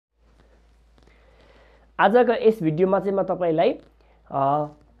आजको यस भिडियोमा चाहिँ म तपाईलाई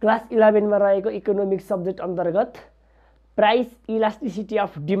क्लास 11 मा रहेको इकोनोमिक्स सब्जेक्ट अन्तर्गत प्राइस इलास्टिसिटी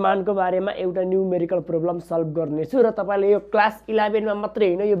अफ डिमान्ड को बारेमा एउटा न्यूमेरिकल प्रब्लम सल्भ गर्नेछु र तपाईले यो क्लास 11 मा मात्रै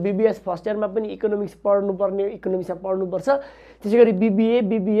हैन यो BBS फर्स्ट इयर मा पनि इकोनोमिक्स पढ्नु पर्ने इकोनोमिक्स पढ्नु पर्छ। त्यसैगरी BBA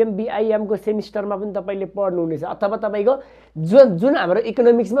BBM BIM को सेमिस्टरमा पनि तपाईले पढ्नु हुनेछ अथवा तपाईको जुन हाम्रो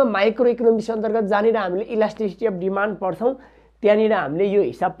इकोनोमिक्स मा माइक्रो इकोनोमिक्स अन्तर्गत जानेर हामीले इलास्टिसिटी अफ डिमान्ड पढ्छौं त्यहाँनिर हामीले यो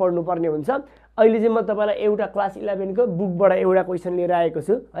हिसाब पढ्नु पर्ने हुन्छ। अहिले चाहिँ म तपाईलाई एउटा क्लास 11 को बुकबाट एउटा क्वेशन लिएर आएको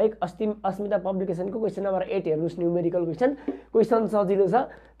छु है। अस्मिता पब्लिकेसनको क्वेशन नम्बर 8 हेर्नुस् न्यूमेरिकल क्वेशन सजिलो छ।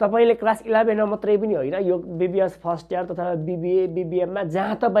 तपाईले क्लास 11 मा मात्रै पनि होइन यो BBS फर्स्ट इयर तथा BBA BBM मा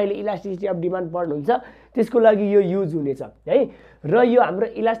जहाँ तपाईले इलास्टिसिटी अफ डिमान्ड पढ्नुहुन्छ त्यसको लागि यो युज हुनेछ है। र यो हाम्रो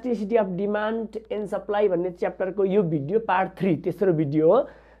elasticity of demand and supply भन्ने च्याप्टरको यो भिडियो पार्ट 3 तेस्रो भिडियो हो।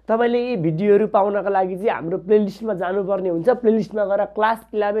 तपाईले यी भिडियोहरु पाउनका लागि चाहिँ हाम्रो प्लेलिस्टमा जानुपर्ने हुन्छ। प्लेलिस्टमा गएर क्लास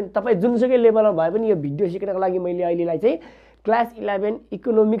 11 तपाई जुनसुकै लेभलमा भए पनि यो भिडियो सिक्नको लागि मैले अहिलेलाई चाहिँ क्लास 11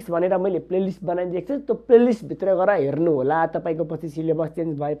 इकोनोमिक्स भनेर मैले प्लेलिस्ट बनाइदिएको छु। त्यो प्लेलिस्ट भित्र गएर हेर्नु होला तपाईको पछि सिलेबस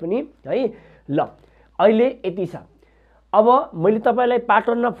चेन्ज भए पनि है। ल अहिले यति छ। अब मैले तपाईलाई पार्ट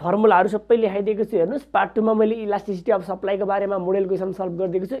 1 मा फर्मुलाहरु सबै लेखाइदिएको छु हेर्नुस्। पार्ट 2 मा मैले इलास्टिसिटी अफ सप्लाईको बारेमा मोडेल क्वेशन सल्भ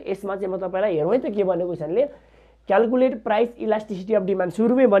गरिदिएको छु। यसमा चाहिँ म तपाईलाई हेरौँ है त के भन्ने क्वेशनले calculate price elasticity of demand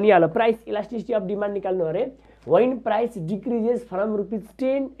सुरुमै भनिहाल्यो प्राइस इलास्टिसिटी अफ डिमान्ड निकाल्नु अरे when price decreases from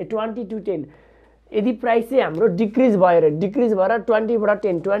 ₹20 to 10 यदि प्राइस चाहिँ हाम्रो डिक्रिज भयो रे डिक्रिज भएर 20 बाट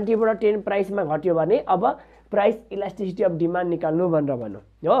 10 प्राइसमा घट्यो भने अब प्राइस इलास्टिसिटी अफ डिमान्ड निकाल्नु भनेर भन्नु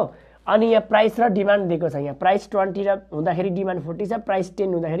हो। अनि यहाँ प्राइस र डिमान्ड दिएको छ। यहाँ प्राइस 20 हुँदाखेरि डिमान्ड 40 छ, प्राइस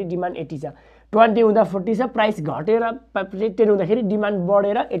 10 हुँदाखेरि डिमान्ड 80 छ। 20 हुँदा 40 छ, प्राइस घटेर 10 हुँदाखेरि डिमान्ड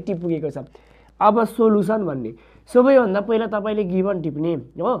बढेर 80 पुगेको छ। अब सोलुसन भन्ने सबैभन्दा पहिला तपाईले गिभन टिप्ने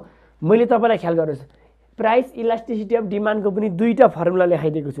हो। मैले तपाईलाई ख्याल गरोस् प्राइस इलास्टिसिटी अफ डिमान्ड को पनि दुईटा फर्मुला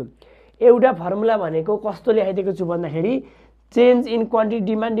लेखाइदिएको छु। एउटा फर्मुला भनेको कस्तो लेखाइदिएको छु भन्दाखेरि change in quantity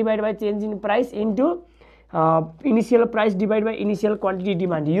demand divide by change in price into initial price divide by initial quantity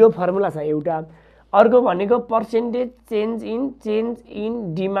demand यो फर्मुला छ एउटा। अर्को भनेको percentage change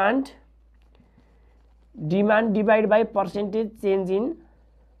in demand divide by percentage change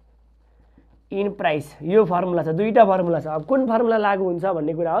in price यो फर्मुला छ। दुईटा फर्मुला छ। अब कुन फर्मुला लागू हुन्छ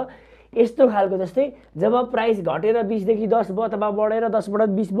भन्ने कुरा हो। यस्तो खालको जस्तै जब प्राइस घटेर 20 देखि 10 भयो अथवा बढेर 10 बाट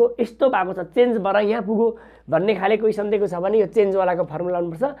 20 भयो यस्तो भएको छ चेन्ज भएर यहाँ पुग्यो भन्ने खाले क्वेशन दिएको छ भने यो चेन्ज वालाको फर्मुला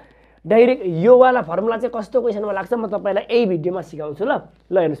हुनुपर्छ। डाइरेक्ट यो वाला फर्मुला चाहिँ कस्तो क्वेशनमा लाग्छ म तपाईलाई यही भिडियोमा सिकाउँछु ल।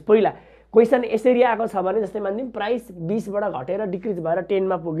 ल हेर्नुस् पहिला क्वेशन यसरी आएको छ भने जस्तै मानिदिउँ प्राइस 20 बाट घटेर डिक्रिज भएर 10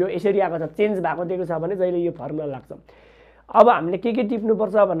 मा पुग्यो यसरी आएको छ चेन्ज भएको दिएको छ भने जहिले यो फर्मुला लाग्छ। अब हामीले के टिप्नु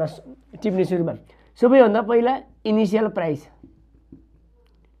पर्छ भन्न टिप्ने सुरुमा सबैभन्दा पहिला इनिशियल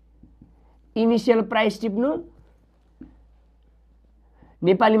प्राइस टिप्नु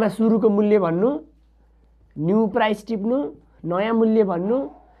नेपालीमा सुरुको मूल्य भन्नु न्यू प्राइस टिप्नु नयाँ मूल्य भन्नु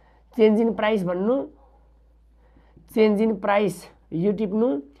चेन्ज इन प्राइस भन्नु चेन्ज इन प्राइस यो टिप्नु।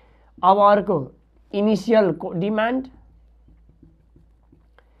 अब अर्को इनिशियल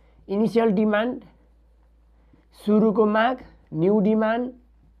डिमान्ड सुरुको माग न्यू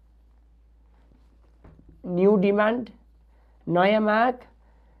डिमान्ड नयाँ माग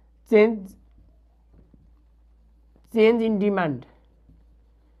चेन्ज इन डिमान्ड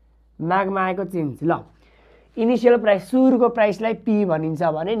मागमा आएको चेन्ज। ल इनिशियल प्राइस सुरुको प्राइसलाई P भनिन्छ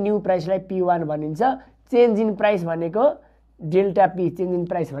भने न्यू प्राइसलाई P1 भनिन्छ। चेन्ज इन प्राइस भनेको delta P change in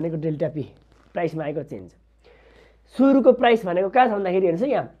price भनेको डेल्टा P प्राइसमा आएको चेन्ज। सुरुको प्राइस भनेको कहाँ छ भन्दाखेरि हेर्नुस्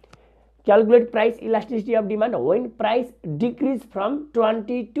यहाँ calculate price elasticity of demand when price decrease from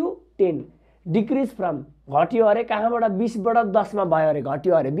 20 to 10 decrease from घट्यो अरे कहाँबाट 20 बाट 10 मा भयो अरे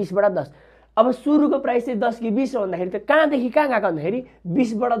घट्यो अरे 20 बाट 10। अब सुरुको प्राइस चाहिँ 10 कि 20 हो भन्दाखेरि त कहाँदेखि कहाँ गएको भन्दाखेरि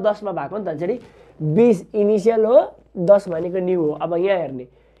 20 बाट 10 मा भएको नि त। त्यसरी 20 इनिशियल हो 10 भनेको न्यू हो। अब यहाँ हेर्ने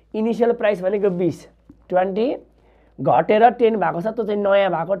इनिशियल प्राइस भनेको 20 घटेर 10 भएको छ त्यो चाहिँ नयाँ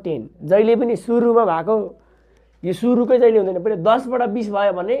भएको 10 जहिले पनि सुरुमा भएको यो सुरुकै जहिले हुँदैन पहिला 10 बाट 20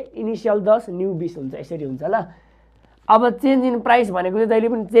 भयो भने इनिशियल 10 न्यू 20 हुन्छ यसरी हुन्छ ल। अब चेन्ज इन प्राइस भनेको चाहिँ जहिले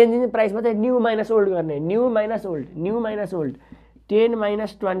पनि चेन्ज इन प्राइसमा चाहिँ न्यू माइनस ओल्ड गर्ने new minus old 10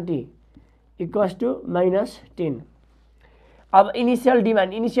 minus 20 equals to minus 10। अब इनिशियल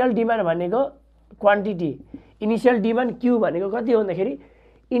डिमान्ड भनेको क्वान्टिटी इनिशियल डिमान्ड क्यू भनेको कति हो भन्दाखेरि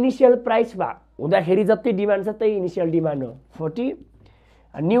इनिशियल प्राइस हुँदाखेरि जति डिमान्ड छ त्यही इनिशियल डिमान्ड हो 40।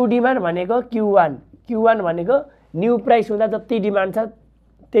 न्यू डिमान्ड भनेको Q1 भनेको न्यू प्राइस हुँदा जति डिमान्ड छ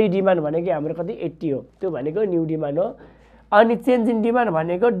त्यही डिमान्ड भनेको हाम्रो कति 80 हो त्यो भनेको न्यू डिमान्ड हो। अनि चेन्ज इन डिमान्ड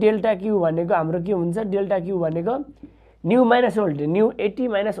भनेको डेल्टा Q भनेको हाम्रो के हुन्छ डेल्टा Q भनेको new minus old new 80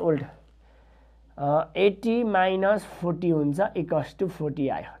 minus old 80 minus 40 हुन्छ इक्वल्स टु 40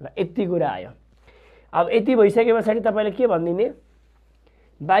 आयो। ल यति कुरा आयो। अब यति भइसके पछाडि तपाईले के भन्दिने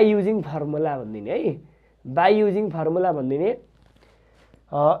बाइ युजिङ फर्मुला भन्दिने है बाइ युजिङ फर्मुला भन्दिने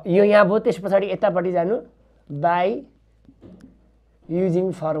यो यहाँ भयो त्यस पछाडि यतापट्टि जानु by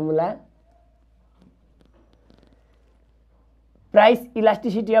using formula price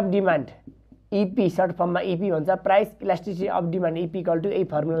elasticity of demand EP short फर्ममा ईपी भन्छ price elasticity of demand EP equal to यही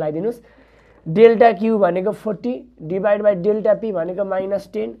फर्मुला लगाइदिनुस् डेल्टा क्यू भनेको 40 डिभाइड बाइ डेल्टा पी भनेको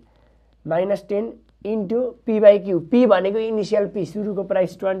 -10 into P by Q P भनेको इनिशियल पी सुरुको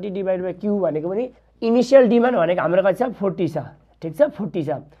price 20 divide by Q भनेको पनि initial demand भनेको हाम्रो कति छ 40 छ ठीक छ 40 छ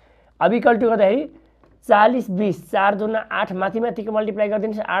अब इक्वल टु गर्दाखेरि 40 20 4 दुना 8 माथि माथिको मल्टिप्लाई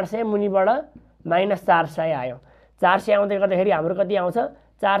गरिदिनुहोस् 800 मुनिबाट -400 आयो 400 आउँदै गर्दाखेरि हाम्रो कति आउँछ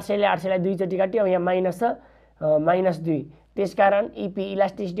 400 ले 800 लाई दुई चोटि काट्यो यहाँ माइनस छ -2 त्यसकारण EP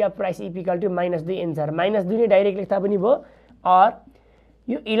elasticity of price EP equal to -2 answer -2 नै डाइरेक्ट लेख्दा पनि भयो और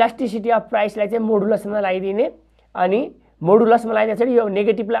यो इलास्टिसिटी अफ प्राइसलाई चाहिँ मोडुलसमा लगाइदिने अनि मोडुलसमा लगाइदिएपछि यो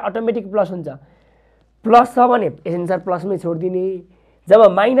नेगेटिभलाई अटोमेटिक प्लस हुन्छ प्लस छ भने एन्सर प्लसमै छोड्दिने जब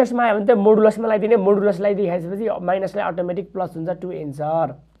माइनसमा आयो भने त मोडुलसमा लगाइदिने मोडुलस लगाइदिएपछि माइनसलाई अटोमेटिक प्लस हुन्छ 2 एन्सर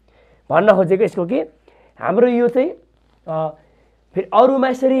भन्न खोजेको यसको के हाम्रो यो चाहिँ फेरि अरूमा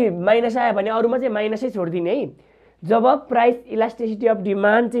यसरी माइनस आयो भने अरूमा चाहिँ माइनसै छोड्दिने है जब प्राइस इलास्टिसिटी अफ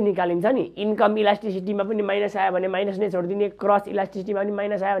डिमान्ड चाहिँ निकालिन्छ नि इन्कम इलास्टिसिटीमा पनि माइनस आयो भने माइनस नै छोड्दिने क्रस इलास्टिसिटीमा पनि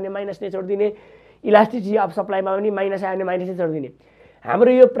माइनस आयो भने माइनस नै छोड्दिने इलास्टिसिटी अफ सप्लाईमा पनि माइनस आयो भने माइनस नै छोड्दिने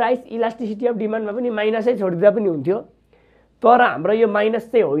हाम्रो यो प्राइस इलास्टिसिटी अफ डिमान्डमा पनि माइनसै छोडिदिँदा पनि हुन्थ्यो तर हाम्रो यो माइनस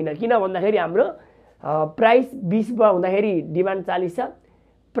चाहिँ होइन किन भन्दाखेरि हाम्रो प्राइस 20 हुँदाखेरि डिमान्ड 40 छ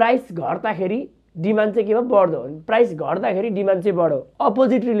प्राइस घट्दाखेरि डिमान्ड चाहिँ के भयो बढ्दो प्राइस घट्दाखेरि डिमान्ड चाहिँ बढ्यो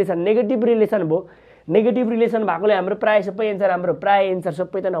अपोजिट रिलेसन नेगेटिभ रिलेसन भयो नेगेटिभ रिलेसन भएकोले हाम्रो प्राय सबै एन्सर हाम्रो प्राय एन्सर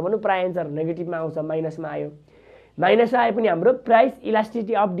सबै त नभनु प्राय एन्सर नेगेटिभमा आउँछ माइनसमा आयो माइनस आए पनि हाम्रो प्राइस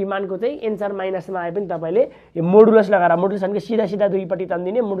इलास्टिसिटी अफ डिमान्डको चाहिँ एन्सर माइनसमा आए पनि तपाईले यो मोडुलस लगाएर मोडुलस भनेको सिधा सिधा दुईपट्टि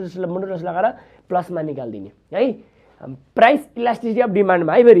तान्दिने मोडुलस लगाएर प्लसमा निकाल्दिने है प्राइस इलास्टिसिटी अफ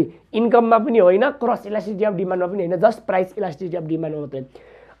डिमान्डमा है फेरि इन्कममा पनि होइन क्रस इलास्टिसिटी अफ डिमान्डमा पनि होइन जस्ट प्राइस इलास्टिसिटी अफ डिमान्डमा मात्रै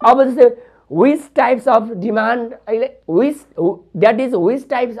अब जस्तै which types of demand which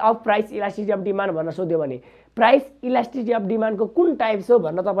types of price elasticity of demand भनेर सोध्यो भने प्राइस इलास्टिसिटी अफ डिमान्डको कुन टाइप्स हो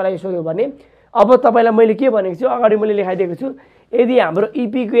भनेर तपाईलाई सोध्यो भने अब तपाईलाई मैले के भनेको छु अगाडि मैले लेखाइदिएको छु यदि हाम्रो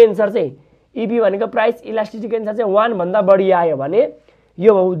ईपी को एन्सर चाहिँ ईपी भनेको प्राइस इलास्टिसिटीको एन्सर चाहिँ 1 भन्दा बढी आयो भने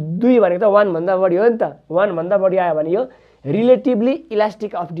यो 2 भनेको त 1 भन्दा बढी हो नि त 1 भन्दा बढी आयो भने यो रिलेटिभली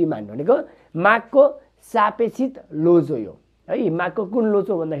इलास्टिक अफ डिमान्ड भनेको मागको सापेक्षित लोचो यो है मागको कुन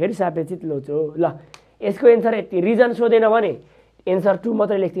लोचो भन्दाखेरि सापेक्षित लोचो ल यसको एन्सर यति रिजन सोधेन भने एन्सर 2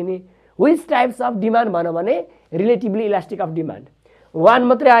 मात्रै लेख्दिने व्हिच टाइप्स अफ डिमान्ड भन्यो भने रिलेटिभली इलास्टिक अफ डिमान्ड 1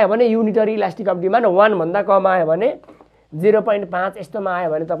 मात्रै आयो भने युनिटरी इलास्टिक अफ डिमान्ड 1 भन्दा कम आयो भने 0.5 यस्तोमा आयो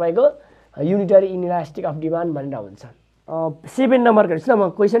भने तपाईको युनिटरी इलास्टिक अफ डिमान्ड भनेर हुन्छ 7 नम्बर हेर्नुस् न म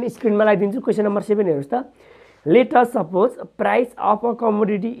क्वेशन स्क्रिनमा लगाइदिन्छु क्वेशन नम्बर 7 हेर्नुस् त let us suppose price of a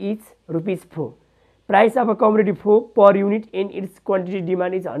commodity is ₹4 price of a commodity 4 per unit and it's quantity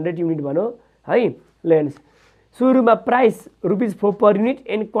demand is 100 unit भनौं है ल हेर्नुस् सुरुमा price ₹4 per unit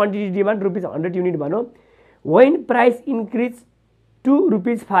and quantity demand ₹100 unit भनौं व्हेन प्राइस इन्क्रिज टु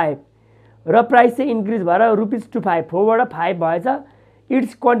 ₹5 र price चाहिँ increase भएर ₹5 4 बाट 5 भएछ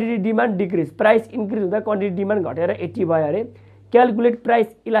it's quantity demand decrease price increase हुँदा क्वान्टिटी डिमान्ड घटेर 80 भयो अरे calculate price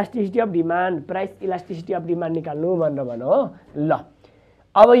elasticity of demand price elasticity of demand निकाल्नु भनेर भन हो ल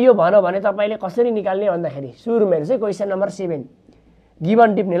अब यो भन भने तपाईले कसरी निकाल्ने भन्दाखेरि सुरुमा हेर्नुस् है क्वेशन नम्बर 7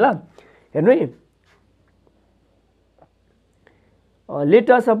 गिवन टिप्ने ल हेर्नु है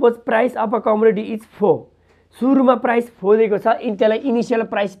let us suppose price of a commodity is 4 सुरुमा प्राइस 4 दिएको छ त्यसलाई इनिशियल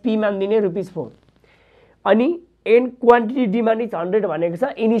प्राइस p मान्दिने ₹4 अनि एन्ड क्वान्टिटी डिमान्ड इज 100 भनेको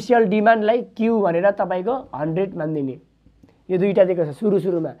छ इनिशियल डिमान्डलाई q भनेर तपाईको 100 मान्दिने यो दुईटा दिएको छ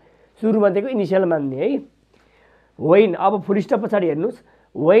सुरुमा दिएको इनिशियल मान्ने है व्हेन अब फुल स्टप पछाडी हेर्नुस्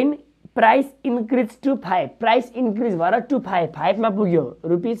when price increase to 5 price increase भएर टु 5 मा पुग्यो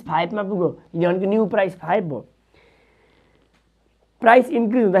 ₹5 मा पुग्यो यहाँको न्यू प्राइस 5 भयो प्राइस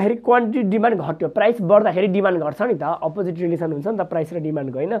इन्क्रिज हुँदाखेरि क्वान्टिटी डिमान्ड घट्यो प्राइस बढ्दाखेरि डिमान्ड घट्छ नि त अपोजिट रिलेसन हुन्छ नि त प्राइस र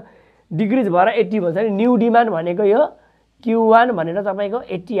डिमान्डको हैन डिक्रिज भएर 80 भन्छ नि न्यू डिमान्ड भनेको यो Q1 भनेर तपाईको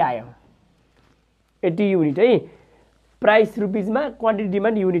 80 आयो 80 युनिट है प्राइस रुपीजमा क्वान्टिटी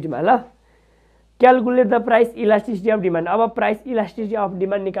डिमान्ड युनिटमा ल calculate the price elasticity of demand अब प्राइस इलास्टिसिटी अफ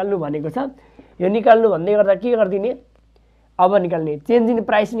डिमान्ड निकाल्नु भनेको छ यो निकाल्नु भन्दै गर्दा के गर्दिने अब निकाल्ने चेन्ज इन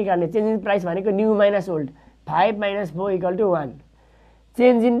प्राइस निकाल्ने चेन्ज इन प्राइस भनेको new minus old 5 - 4 = 1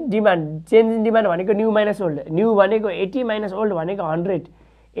 change in demand भनेको न्यू माइनस ओल्ड न्यू भनेको 80 माइनस ओल्ड भनेको 100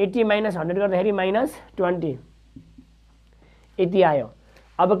 80 - 100 गर्दाखेरि -20 यति आयो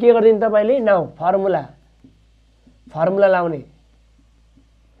अब के गर्दिनु तपाईले नाउ फर्मुला लाउने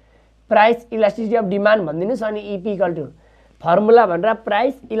प्राइस इलास्टिसिटी अफ डिमान्ड भन्दिनुस् अनि इपी इक्वल टु फर्मुला भनेर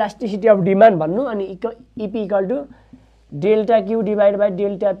प्राइस इलास्टिसिटी अफ डिमान्ड भन्नु अनि EP equal to delta Q divide by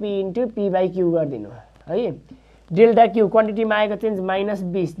delta P into P by Q गरिदिनु है। डेल्टा क्यू क्वान्टिटीमा आएको change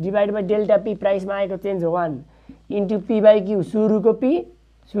 -20 divide by delta P प्राइसमा आएको change 1 into P by Q सुरुको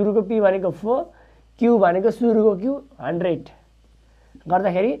P भनेको 4 क्यू भनेको सुरुको क्यू 100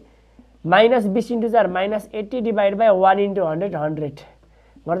 गर्दाखेरि -20 इन्टु 4 -80 डिभाइड बाई 1 इन्टु 100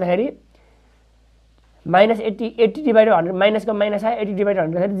 गर्दाखेरि -80 डिभाइड 100 माइनसको माइनस आयो 80 डिभाइड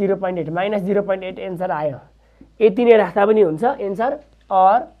 100 गर्दाखेरि 0.8 -0.8 एन्सर आयो। यति नै राख्दा पनि हुन्छ एन्सर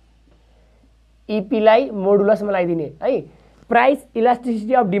अर इपीलाई मोडुलसमा लगाइदिने है। प्राइस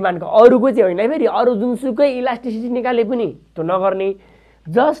इलास्टिसिटी अफ डिमान्डको अरूको चाहिँ होइन है, फेरि अरू जुनसुकै इलास्टिसिटी निकाले पनि त्यो नगर्ने,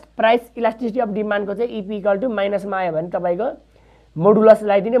 जस्ट प्राइस इलास्टिसिटी अफ डिमान्डको चाहिँ इपी इक्वल टु माइनसमा आयो भने तपाईँको मोडुलस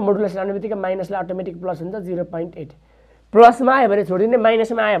लगाइदिने। मोडुलस लगाउने बित्तिकै माइनसलाई अटोमेटिक प्लस हुन्छ 0.8 प्लसमा आयो भने छोडिदिने,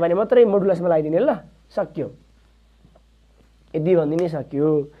 माइनसमा आयो भने मात्रै मोडुलसमा लगाइदिने ल सक्यो। यदि भनिदिने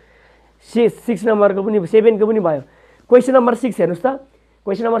सक्यो। 6 नम्बरको पनि 7 को पनि भयो। क्वेसन नम्बर 6 हेर्नुहोस् त।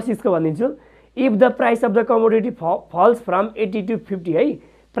 क्वेसन नम्बर 6 को भनिदिन्छु। If the price of the commodity falls from 80 to 50 है।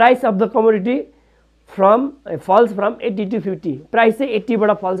 Price of the commodity falls from 80 to 50 price चाहिँ 80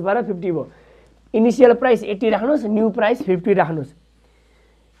 बाट फल्स भएर 50 भयो। इनिशियल प्राइस 80 राख्नुहोस्, न्यू प्राइस 50 राख्नुहोस्।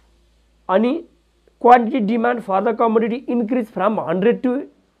 अनि quantity demand for the commodity increase from 100 to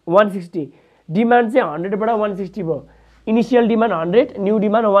 160 demand चाहिँ 100 बाट 160 भयो। इनिशियल डिमान्ड 100 न्यू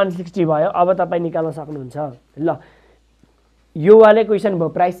डिमान्ड 160 भयो। अब तपाईँ निकाल्न सक्नुहुन्छ ल। यो वाले क्वेसन भयो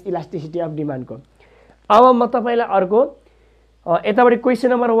प्राइस इलास्टिसिटी अफ डिमान्डको। अब म तपाईँलाई अर्को यताबाट क्वेसन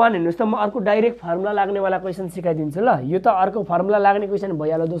नम्बर 1 हेर्नुहोस् त। म अर्को डाइरेक्ट फर्मुला लाग्नेवाला क्वेसन सिकाइदिन्छु ल। यो त अर्को फर्मुला लाग्ने क्वेसन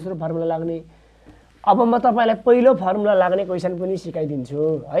भइहाल्यो, दोस्रो फर्मुला लाग्ने। अब म तपाईँलाई पहिलो फर्मुला लाग्ने क्वेसन पनि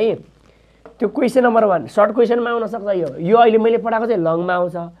सिकाइदिन्छु है। त्यो क्वेसन नम्बर 1 सर्ट क्वेसनमा आउन सक्छ। यो अहिले मैले पढाएको चाहिँ लङमा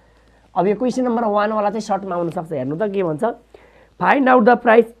आउँछ। अब यो क्वेसन नम्बर 1 वाला चाहिँ सर्टमा आउन सक्छ। हेर्नु त के भन्छ। Find out the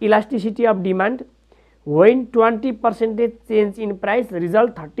price elasticity of demand when 20% change in price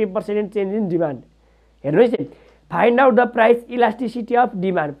result 30% change in demand। हेर्नुहोस् है, find out the price elasticity of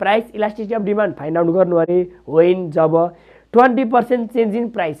demand. Price elasticity of demand find out गर्नु अरे when job 20% change in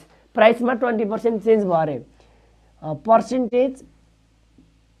price, प्राइसमा 20% change भयो अरे। Percentage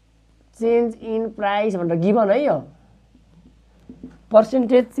change in price भनेर given है। यो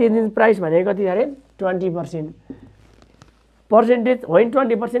पर्सेन्टेज चेन्ज इन प्राइस भनेको कति अरे 20%। Percentage when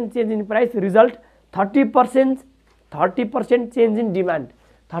 20% change in price result 30% change in demand.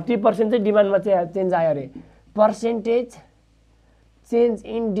 30% चाहिँ डिमान्डमा चाहिँ चेन्ज आयो अरे। पर्सेन्टेज चेन्ज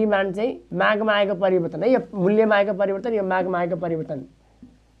इन डिमान्ड चाहिँ मागमा आएको परिवर्तन है। यो मूल्यमा आएको परिवर्तन, यो मागमा आएको परिवर्तन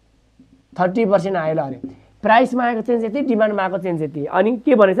 30% आयो अरे। प्राइसमा आएको चेन्ज यति, डिमान्डमा आएको चेन्ज यति। अनि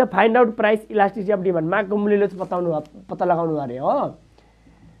के भनेछ find out price elasticity of demand. मागको मूल्यले पत्ता लगाउनु अरे हो।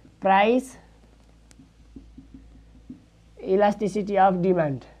 Price elasticity of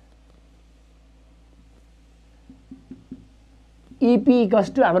demand EP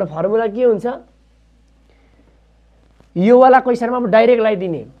equals to हाम्रो फर्मुला के हुन्छ। यो वाला क्वेसनमा अब डाइरेक्ट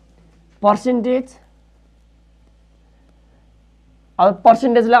लगाइदिने पर्सेन्टेज। अब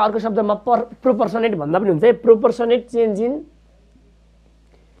पर्सेन्टेजलाई अर्को शब्दमा प्रोपोर्सनेट भन्दा पनि हुन्छ है। प्रोपोर्सनेट change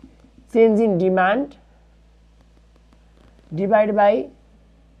in demand divide by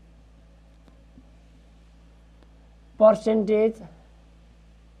percentage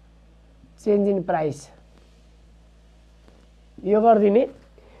change in price. यो गरिदिने।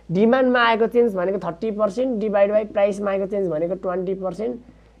 डिमान्डमा आएको चेन्ज भनेको 30% डिभाइड बाई प्राइसमा आएको चेन्ज भनेको 20%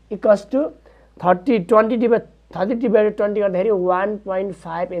 इक्वल्स टु 30 डिभाइड 20 गर्दाखेरि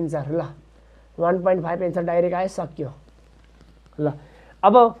 1.5 एन्सर ल। 1.5 एन्सर डाइरेक्ट आयो, सक्यो ल।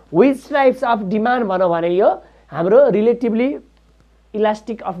 अब विच टाइप्स अफ डिमान्ड भनौँ भने यो हाम्रो रिलेटिभली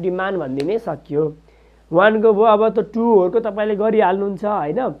इलास्टिक अफ डिमान्ड भनिदिने, सक्यो। 1 को भयो। अब त 2 को तपाईँले गरिहाल्नुहुन्छ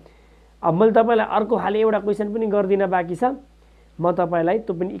होइन। अब मैले तपाईँलाई अर्को खाले एउटा क्वेसन पनि गर्दिनँ बाँकी छ। म तपाईँलाई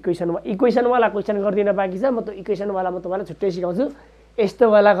त्यो पनि इक्वेसनवाला क्वेसन गर्दिनँ बाँकी छ। म त्यो इक्वेसनवाला म तपाईँलाई छुट्टै सिकाउँछु।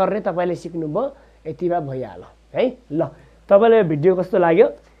 यस्तोवाला गर्ने तपाईँले सिक्नुभयो, यति भए भइहाल्यो है ल। तपाईँलाई भिडियो कस्तो लाग्यो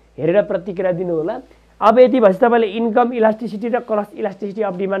हेरेर प्रतिक्रिया दिनु होला। अब यति भएपछि तपाईँले इन्कम इलास्टिसिटी र कस्ट इलास्टिसिटी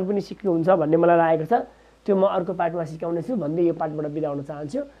अफ डिमान्ड पनि सिक्नुहुन्छ भन्ने मलाई लागेको छ। त्यो म अर्को पार्टमा सिकाउनेछु भन्दै यो पार्टबाट बिदा हुन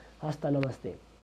चाहन्छु। हस्त नमस्ते।